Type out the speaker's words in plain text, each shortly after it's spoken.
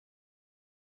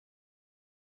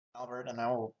Albert, and I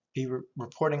will be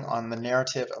reporting on the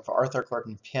narrative of Arthur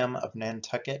Gordon Pym of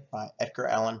Nantucket by Edgar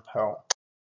Allan Poe.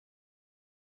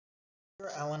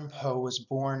 Edgar Allan Poe was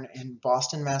born in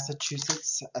Boston,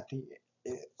 Massachusetts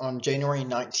on January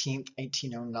 19th,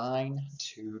 1809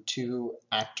 to two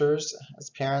actors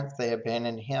as parents. They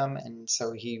abandoned him, and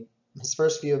so his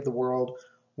first view of the world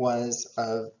was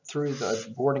through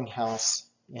the boarding house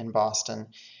in Boston.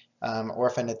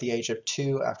 Orphaned at the age of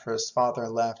 2 after his father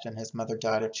left and his mother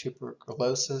died of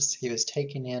tuberculosis. He was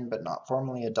taken in but not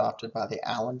formally adopted by the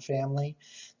Allan family.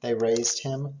 They raised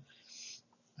him.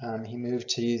 He moved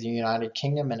to the United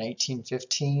Kingdom in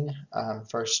 1815,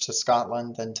 first to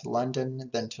Scotland, then to London,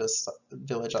 then to a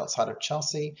village outside of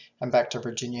Chelsea, and back to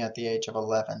Virginia at the age of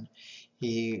 11.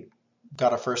 He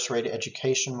got a first-rate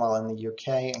education while in the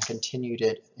UK and continued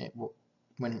it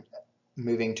when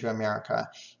moving to America.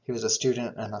 He was a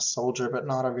student and a soldier, but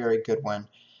not a very good one.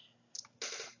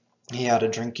 He had a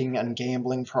drinking and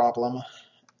gambling problem,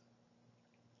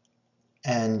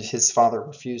 and his father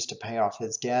refused to pay off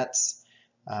his debts.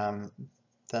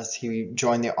 Thus, he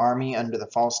joined the army under the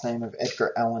false name of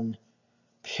Edgar Allan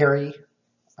Perry.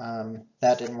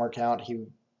 That didn't work out.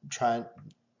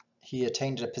 He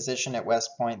attained a position at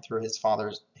West Point through his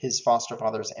foster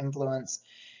father's influence,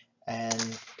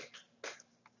 and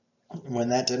when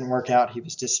that didn't work out, he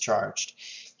was discharged.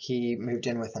 He moved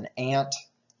in with an aunt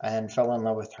and fell in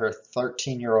love with her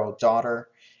 13-year-old daughter,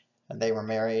 and they were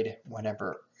married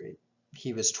whenever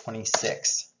he was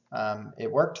 26.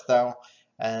 It worked, though,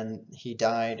 and he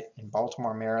died in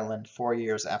Baltimore, Maryland, 4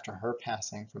 years after her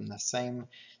passing from the same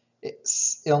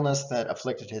illness that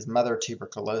afflicted his mother,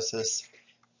 tuberculosis,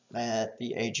 at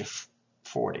the age of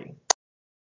 40.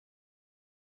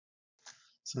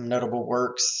 Some notable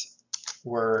works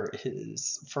were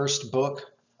his first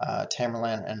book,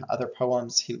 Tamerlane and Other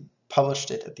Poems. He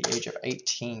published it at the age of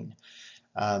 18.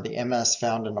 The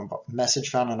Message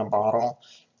Found in a Bottle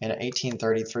in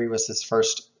 1833 was his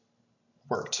first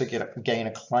work to gain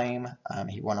acclaim.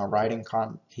 He won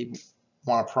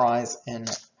a prize in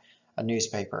a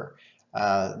newspaper.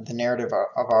 The narrative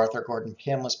of Arthur Gordon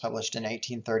Pym was published in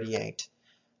 1838.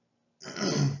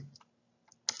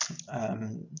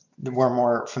 We're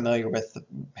more familiar with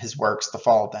his works: The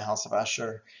Fall of the House of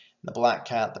Usher, The Black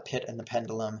Cat, The Pit and the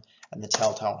Pendulum, and The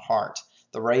Telltale Heart.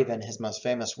 The Raven, his most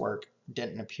famous work,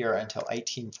 didn't appear until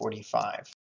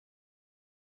 1845.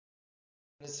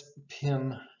 What is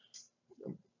Pym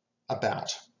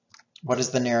about? What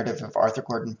is the narrative of Arthur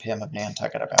Gordon Pym of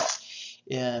Nantucket about?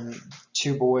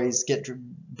 Two boys get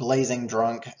blazing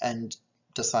drunk and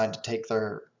decide to take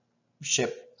their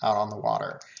ship out on the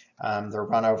water. They're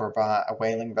run over by a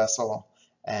whaling vessel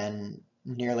and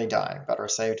nearly die, but are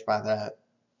saved by the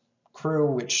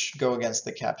crew, which go against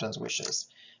the captain's wishes.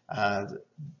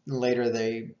 Later,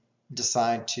 they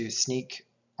decide to sneak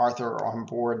Arthur on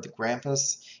board the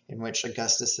Grampus, in which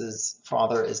Augustus's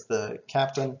father is the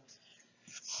captain.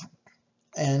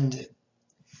 And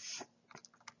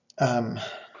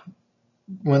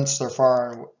once they're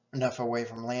far enough away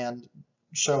from land,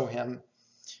 show him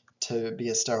to be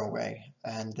a stowaway,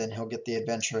 and then he'll get the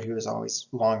adventure he was always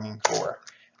longing for.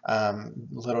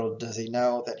 Little does he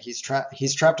know that he's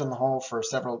trapped in the hull for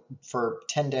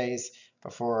 10 days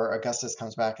before Augustus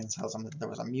comes back and tells him that there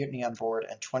was a mutiny on board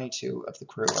and 22 of the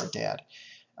crew are dead.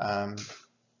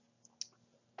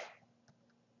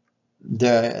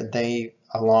 They,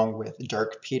 along with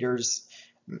Dirk Peters,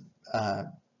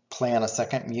 plan a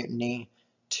second mutiny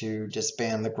to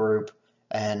disband the group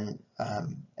and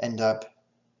end up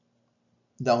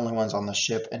the only ones on the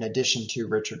ship, in addition to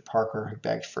Richard Parker, who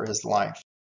begged for his life,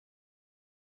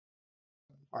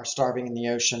 are starving in the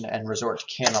ocean and resort to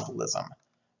cannibalism.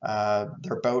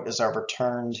 Their boat is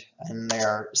overturned, and they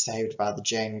are saved by the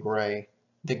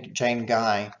Jane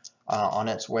Guy on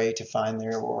its way to find the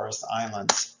Aurora's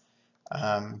Islands.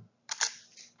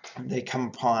 They come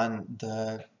upon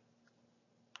the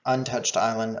untouched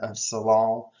island of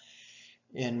Salal,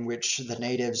 in which the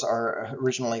natives are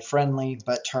originally friendly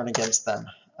but turn against them.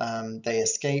 They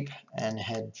escape and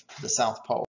head for the South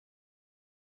Pole.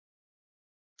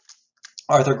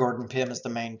 Arthur Gordon Pym is the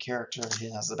main character.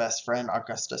 He has the best friend,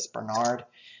 Augustus Bernard.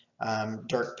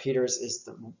 Dirk Peters is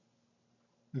the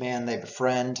man they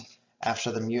befriend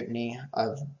after the mutiny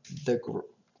of the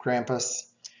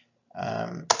Grampus,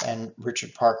 and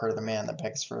Richard Parker, the man that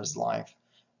begs for his life.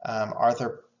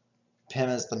 Arthur Pym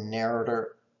is the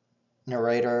narrator,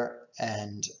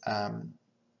 and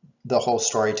the whole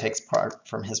story takes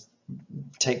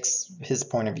his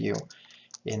point of view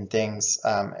in things.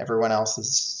 Everyone else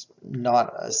is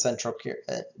not essential.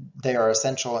 They are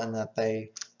essential in that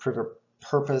they prove a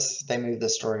purpose. They move the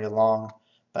story along,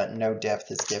 but no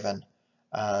depth is given.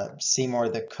 Seymour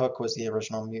the cook was the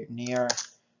original mutineer.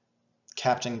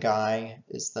 Captain Guy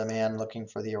is the man looking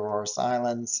for the Auroras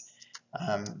Islands.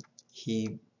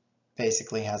 He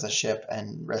basically has a ship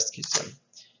and rescues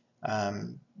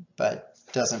him, but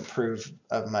doesn't prove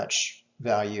of much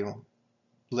value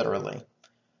literally.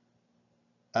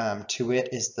 Tuit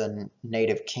is the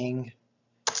native king,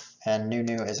 and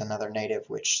Nunu is another native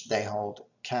which they hold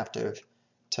captive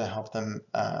to help them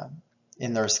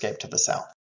in their escape to the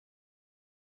south.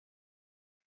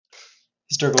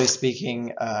 Historically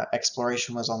speaking,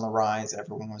 exploration was on the rise.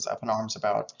 Everyone was up in arms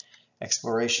about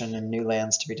exploration and new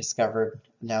lands to be discovered.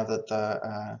 Now that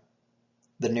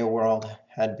the New World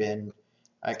had been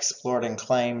explored and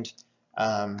claimed,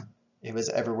 it was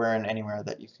everywhere and anywhere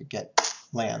that you could get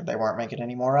land. They weren't making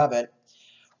any more of it.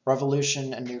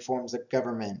 Revolution and new forms of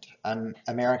government.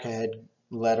 America had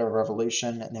led a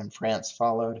revolution, and then France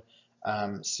followed.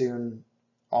 Soon,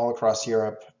 all across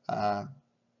Europe,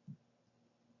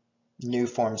 new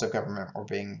forms of government were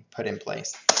being put in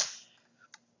place.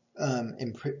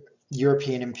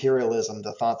 European imperialism,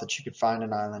 the thought that you could find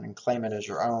an island and claim it as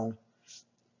your own,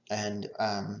 and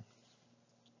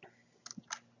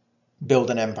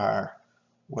build an empire,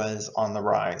 was on the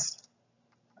rise.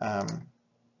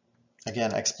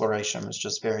 Again, exploration was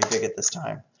just very big at this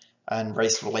time. And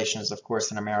race relations, of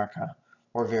course, in America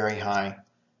were very high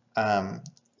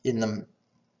in the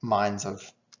minds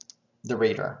of the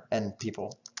reader and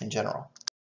people in general.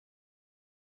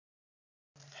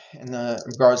 In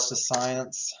regards to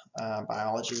science,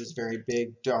 biology was very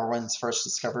big. Darwin's first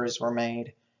discoveries were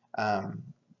made.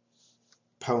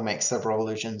 Poe makes several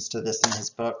allusions to this in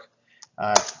his book.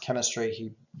 Chemistry,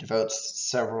 he devotes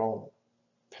several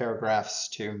paragraphs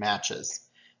to matches.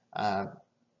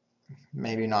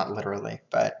 Maybe not literally,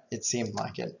 but it seemed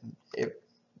like it.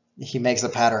 He makes a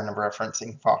pattern of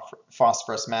referencing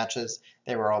phosphorus matches.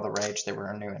 They were all the rage. They were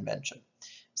a new invention.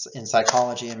 So in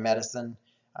psychology and medicine,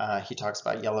 he talks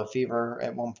about yellow fever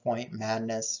at one point,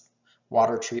 madness,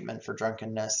 water treatment for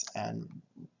drunkenness, and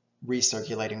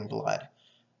recirculating blood.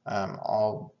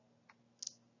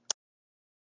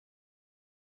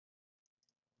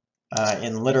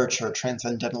 In literature,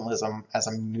 transcendentalism as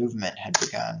a movement had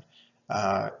begun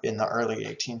in the early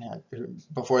 1800s,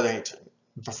 before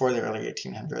the early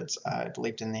 1800s. It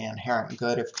believed in the inherent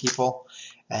good of people,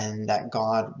 and that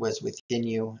God was within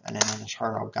you and an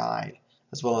eternal guide,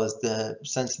 as well as the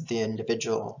sense of the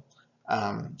individual.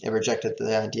 It rejected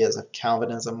the ideas of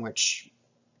Calvinism, which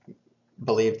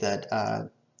believed that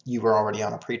you were already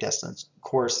on a predestined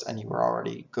course and you were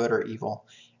already good or evil,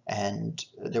 and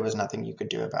there was nothing you could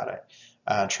do about it.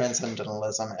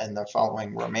 Transcendentalism and the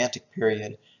following Romantic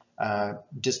period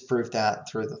disproved that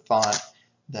through the thought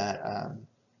that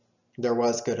there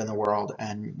was good in the world,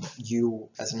 and you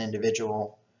as an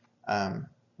individual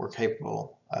were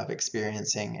capable of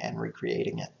experiencing and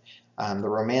recreating it. The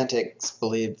Romantics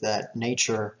believed that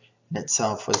nature in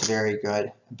itself was very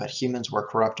good, but humans were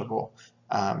corruptible.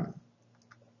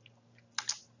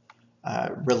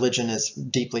 Religion is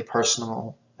deeply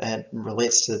personal and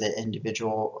relates to the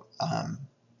individual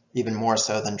even more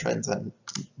so than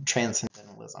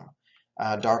transcendentalism.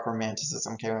 Dark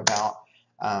Romanticism came about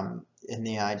in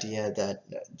the idea that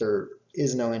there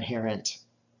is no inherent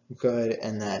good,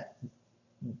 and that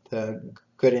the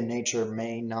good in nature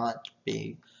may not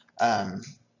be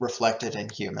reflected in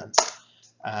humans.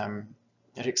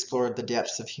 It explored the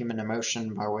depths of human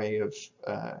emotion by way of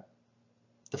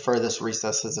the furthest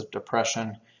recesses of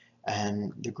depression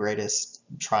and the greatest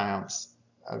triumphs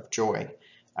of joy,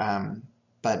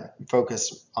 but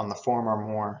focused on the former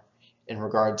more in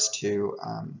regards to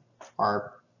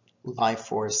our life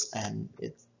force and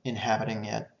inhabiting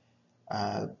it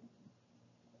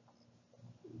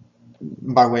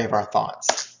by way of our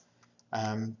thoughts.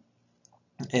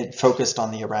 It focused on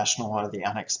the irrational or the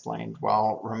unexplained,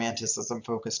 while Romanticism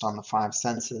focused on the five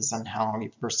senses and how we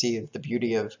perceive the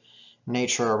beauty of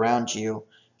nature around you.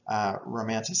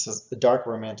 The dark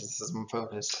Romanticism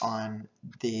focused on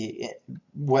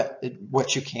what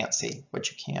you can't see,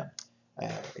 what you can't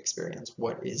experience,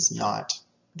 what is not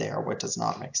there, what does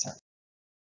not make sense.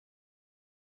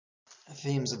 The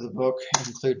themes of the book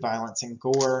include violence and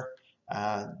gore.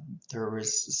 There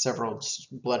was several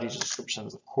bloody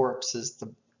descriptions of corpses.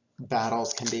 The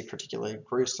battles can be particularly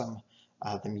gruesome.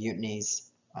 The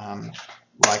mutinies,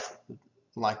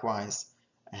 likewise,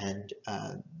 and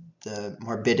the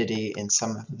morbidity in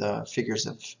some of the figures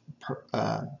of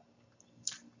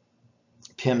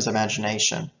Pym's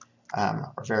imagination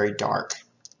are very dark.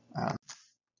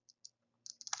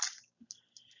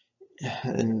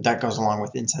 And that goes along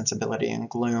with insensibility and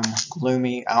gloom.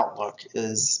 Gloomy outlook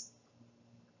is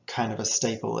kind of a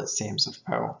staple, it seems, of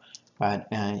Poe, but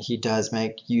he does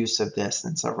make use of this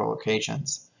in several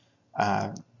occasions.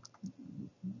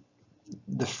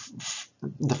 The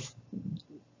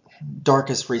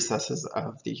darkest recesses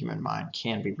of the human mind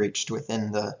can be reached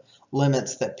within the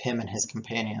limits that Pym and his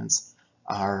companions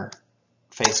are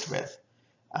faced with.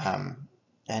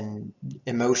 And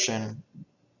emotion,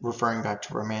 referring back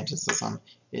to romanticism,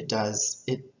 it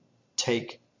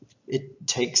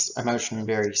takes emotion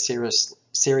very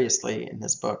seriously in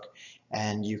this book,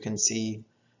 and you can see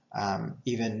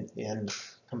even in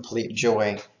complete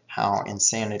joy how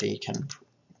insanity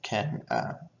can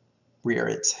rear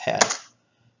its head.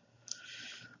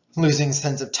 Losing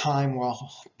sense of time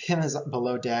while Pym is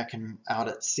below deck and out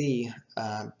at sea,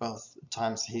 both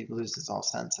times he loses all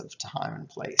sense of time and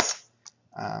place.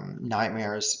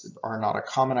 Nightmares are not a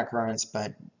common occurrence,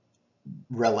 but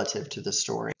relative to the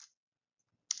story.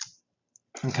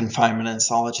 And confinement and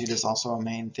solitude is also a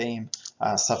main theme.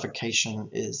 Suffocation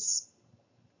is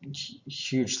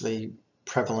hugely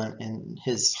prevalent in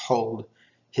his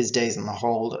days in the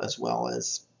hold, as well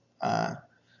as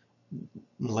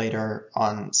later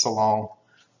on Salal,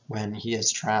 when he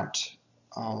is trapped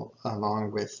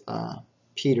along with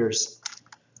Peters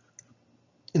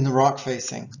in the rock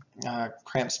facing.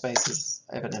 Cramped space is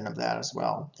evident of that as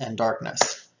well, and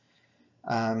darkness.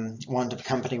 Want of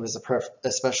company was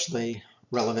especially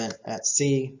relevant at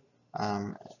sea.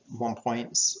 At one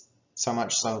point, so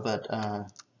much so that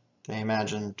they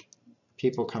imagined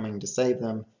people coming to save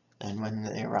them, and when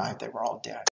they arrived, they were all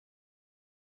dead.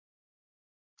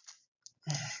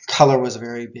 Color was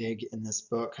very big in this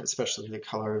book, especially the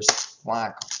colors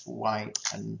black, white,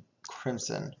 and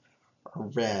crimson or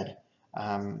red.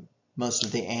 Most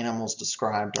of the animals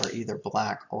described are either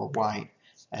black or white,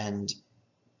 and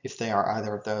if they are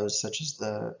either of those, such as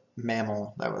the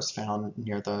mammal that was found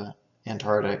near the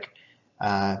Antarctic,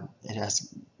 it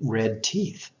has red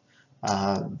teeth.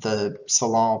 The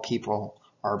Salal people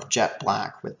are jet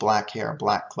black with black hair,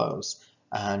 black clothes,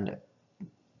 and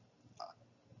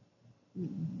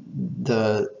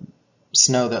the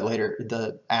snow that later,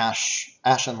 the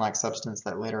ashen-like substance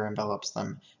that later envelops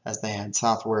them as they head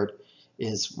southward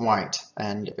is white,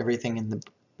 and everything in the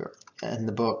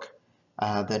book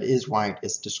that is white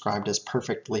is described as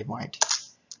perfectly white.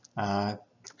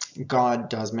 God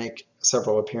does make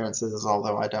several appearances,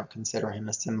 although I don't consider him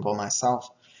a symbol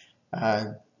myself.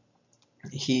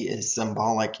 He is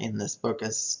symbolic in this book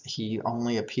as he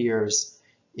only appears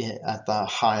at the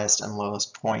highest and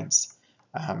lowest points,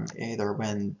 either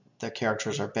when the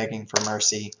characters are begging for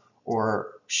mercy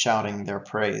or shouting their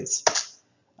praise.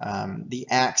 The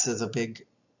axe is a big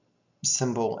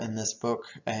symbol in this book.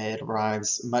 It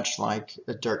arrives much like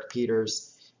Dirk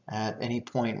Peters at any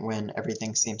point when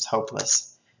everything seems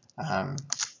hopeless.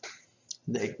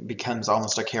 It becomes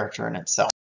almost a character in itself.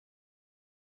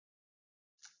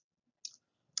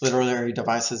 Literary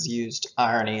devices used.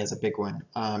 Irony is a big one.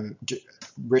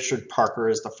 Richard Parker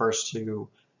is the first to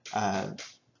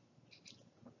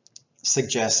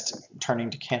suggest turning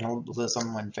to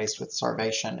cannibalism when faced with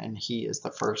starvation, and he is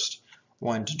the first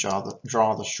one to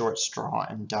draw the short straw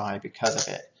and die because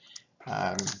of it.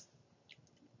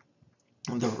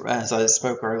 As I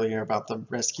spoke earlier about the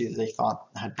rescue they thought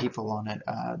had people on it,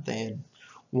 they had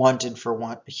wanted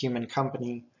for human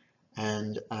company,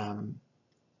 and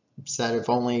said if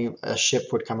only a ship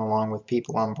would come along with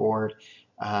people on board.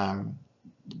 A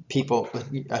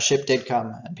ship did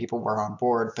come and people were on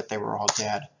board, but they were all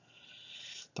dead.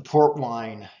 The port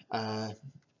wine,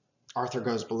 Arthur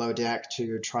goes below deck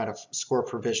to try to score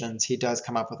provisions. He does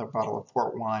come up with a bottle of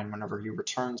port wine whenever he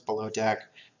returns below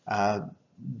deck.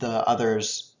 The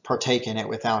others partake in it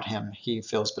without him. He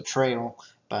feels betrayal,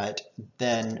 but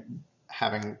then,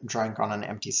 having drank on an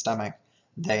empty stomach,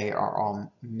 they are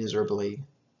all miserably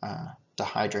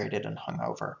dehydrated and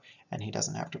hungover, and he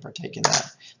doesn't have to partake in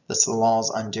that. The Salal's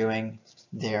undoing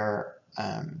their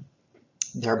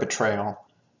betrayal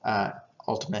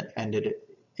ultimate ended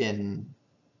in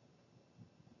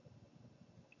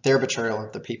their betrayal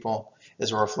of the people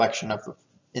is a reflection of the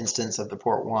instance of the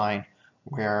port wine,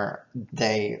 where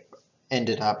they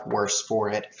ended up worse for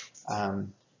it.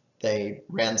 They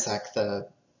ransack the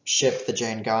ship, the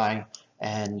Jane Guy,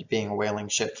 and being a whaling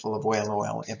ship full of whale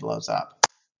oil, it blows up.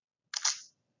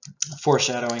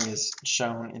 Foreshadowing is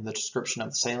shown in the description of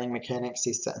the sailing mechanics.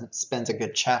 He spends a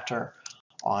good chapter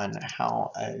on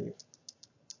how a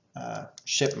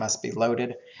ship must be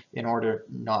loaded in order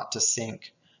not to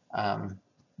sink.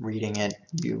 Reading it,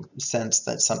 you sense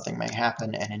that something may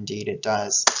happen, and indeed it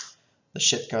does. The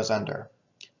ship goes under.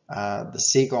 The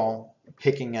seagull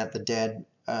picking at the dead,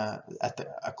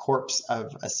 a corpse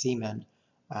of a seaman,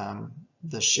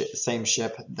 the same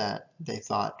ship that they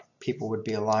thought people would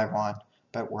be alive on,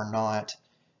 but were not.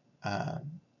 The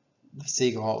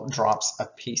seagull drops a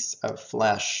piece of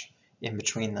flesh in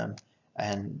between them,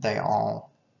 and they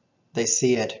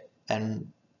see it,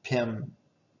 and Pym's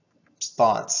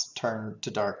thoughts turn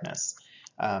to darkness.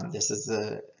 This is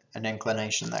an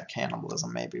inclination that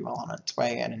cannibalism may be well on its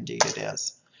way, and indeed it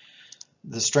is.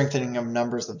 The strengthening of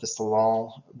numbers of the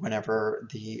Salal, whenever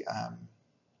the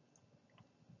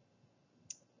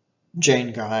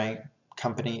Jane Guy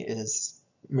company is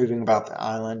moving about the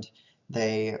island,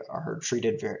 they are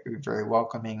treated very, very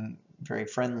welcoming, very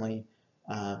friendly,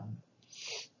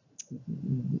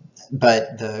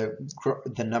 but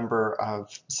the number of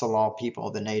Salal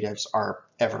people, the natives, are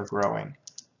ever growing.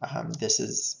 This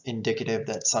is indicative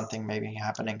that something may be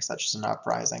happening, such as an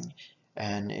uprising,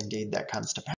 and indeed that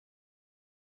comes to pass.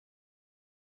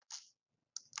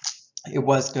 It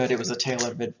was good. It was a tale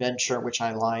of adventure, which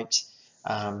I liked.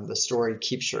 The story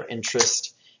keeps your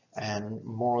interest, and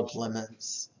moral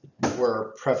dilemmas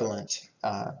were prevalent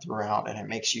throughout, and it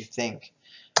makes you think.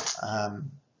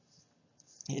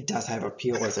 It does have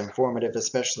appeal as informative,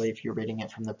 especially if you're reading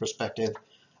it from the perspective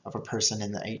of a person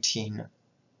in the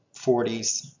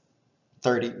 1840s,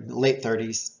 late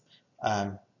 30s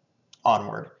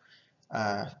onward.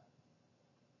 I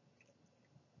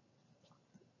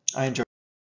enjoy.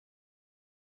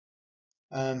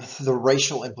 The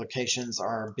racial implications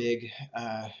are a big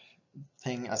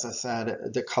thing. As I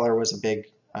said, the color was a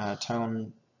big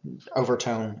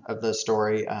overtone of the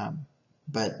story,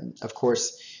 but of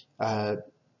course,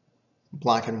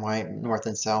 black and white, north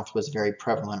and south, was very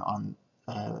prevalent on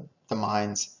the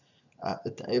minds.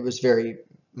 It was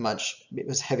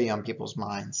heavy on people's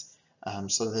minds.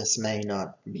 So this may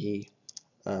not be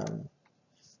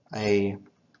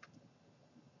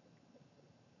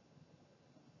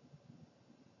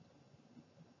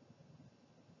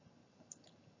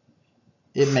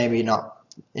it may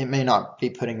not be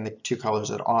putting the two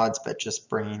colors at odds, but just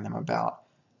bringing them about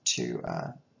to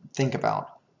think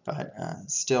about. But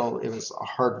still, it was a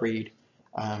hard read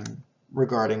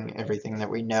regarding everything that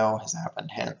we know has happened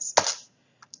hence.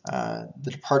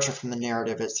 The departure from the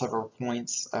narrative at several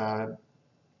points,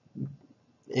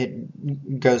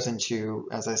 it goes into,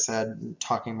 as I said,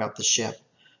 talking about the ship,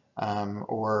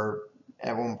 or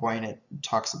at one point it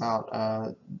talks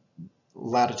about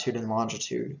latitude and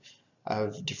longitude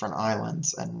of different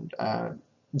islands, and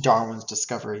Darwin's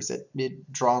discoveries.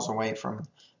 It draws away from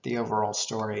the overall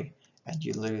story, and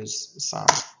you lose some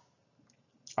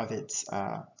of its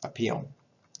appeal.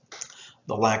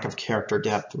 The lack of character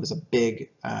depth was a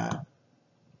big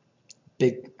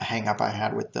hang-up I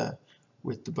had with the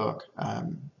book.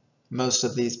 Most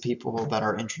of these people that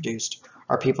are introduced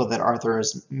are people that Arthur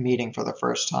is meeting for the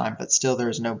first time, but still there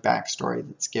is no backstory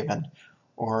that's given,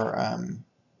 or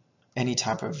any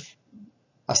type of,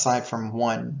 aside from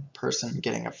one person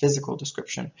getting a physical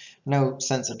description, no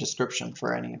sense of description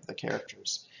for any of the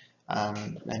characters.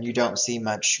 And you don't see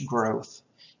much growth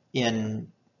in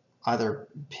either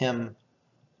Pym,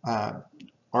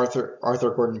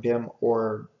 Arthur Gordon Pym,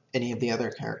 or any of the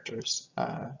other characters.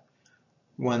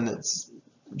 One that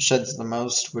sheds the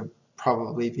most would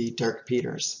probably be Dirk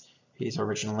Peters. He's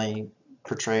originally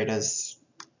portrayed as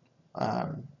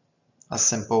a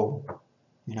simple,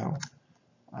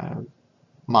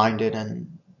 minded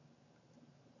and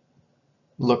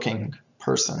looking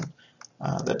person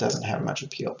that doesn't have much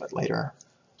appeal, but later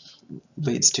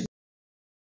leads to.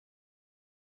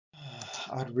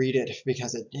 I would read it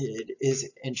because it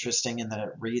is interesting in that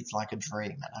it reads like a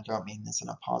dream, and I don't mean this in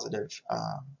a positive,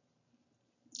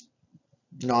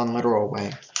 non-literal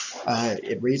way.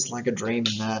 It reads like a dream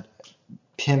in that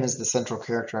Pym is the central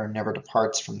character and never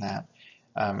departs from that,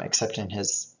 except in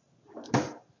his.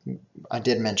 I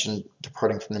did mention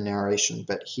departing from the narration,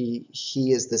 but he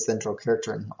is the central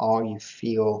character, and all you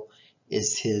feel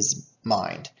is his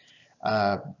mind.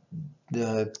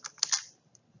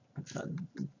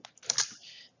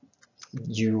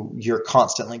 You're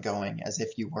constantly going as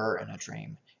if you were in a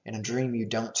dream. In a dream, you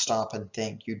don't stop and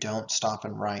think, you don't stop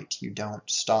and write, you don't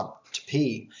stop to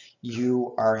pee,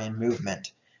 you are in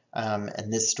movement.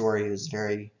 And this story is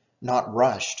very, not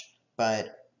rushed,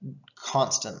 but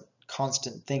constant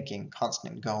thinking,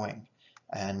 constant going.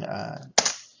 And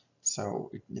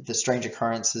so the strange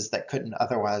occurrences that couldn't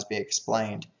otherwise be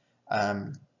explained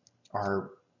are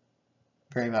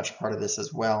very much part of this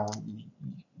as well.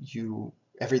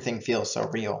 Everything feels so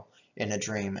real in a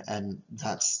dream, and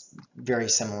that's very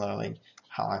similarly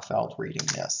how I felt reading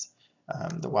this.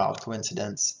 The wild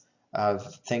coincidence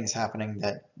of things happening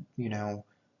that,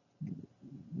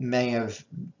 may have,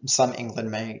 some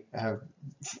England may have,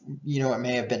 it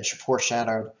may have been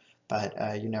foreshadowed,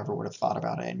 but you never would have thought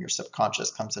about it, and your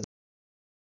subconscious comes in.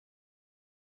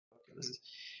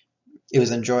 It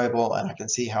was enjoyable, and I can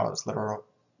see how it was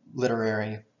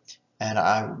literary, and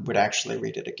I would actually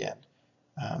read it again.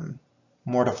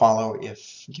 More to follow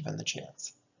if given the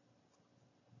chance.